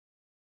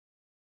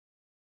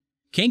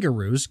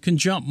Kangaroos can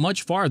jump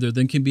much farther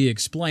than can be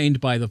explained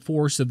by the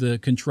force of the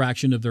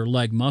contraction of their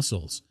leg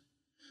muscles.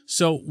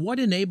 So, what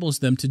enables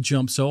them to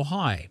jump so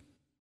high?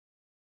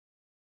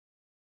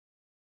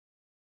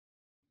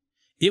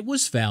 It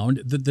was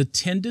found that the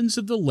tendons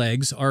of the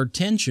legs are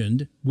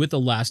tensioned with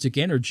elastic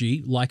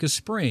energy like a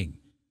spring.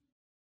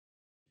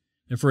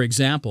 For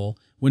example,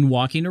 when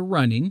walking or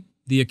running,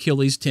 the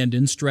Achilles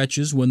tendon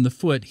stretches when the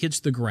foot hits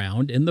the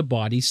ground and the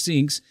body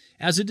sinks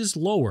as it is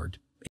lowered.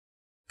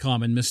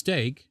 Common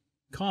mistake,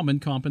 common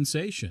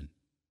compensation.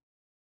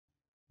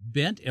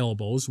 Bent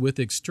elbows with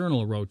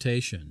external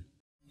rotation.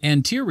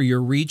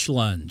 Anterior reach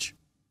lunge.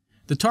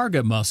 The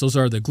target muscles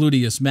are the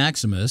gluteus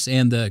maximus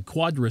and the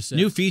quadriceps.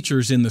 New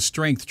features in the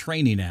strength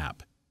training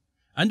app.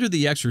 Under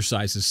the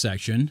exercises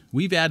section,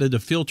 we've added a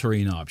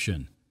filtering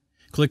option.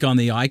 Click on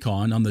the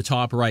icon on the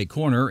top right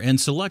corner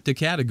and select a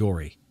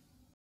category.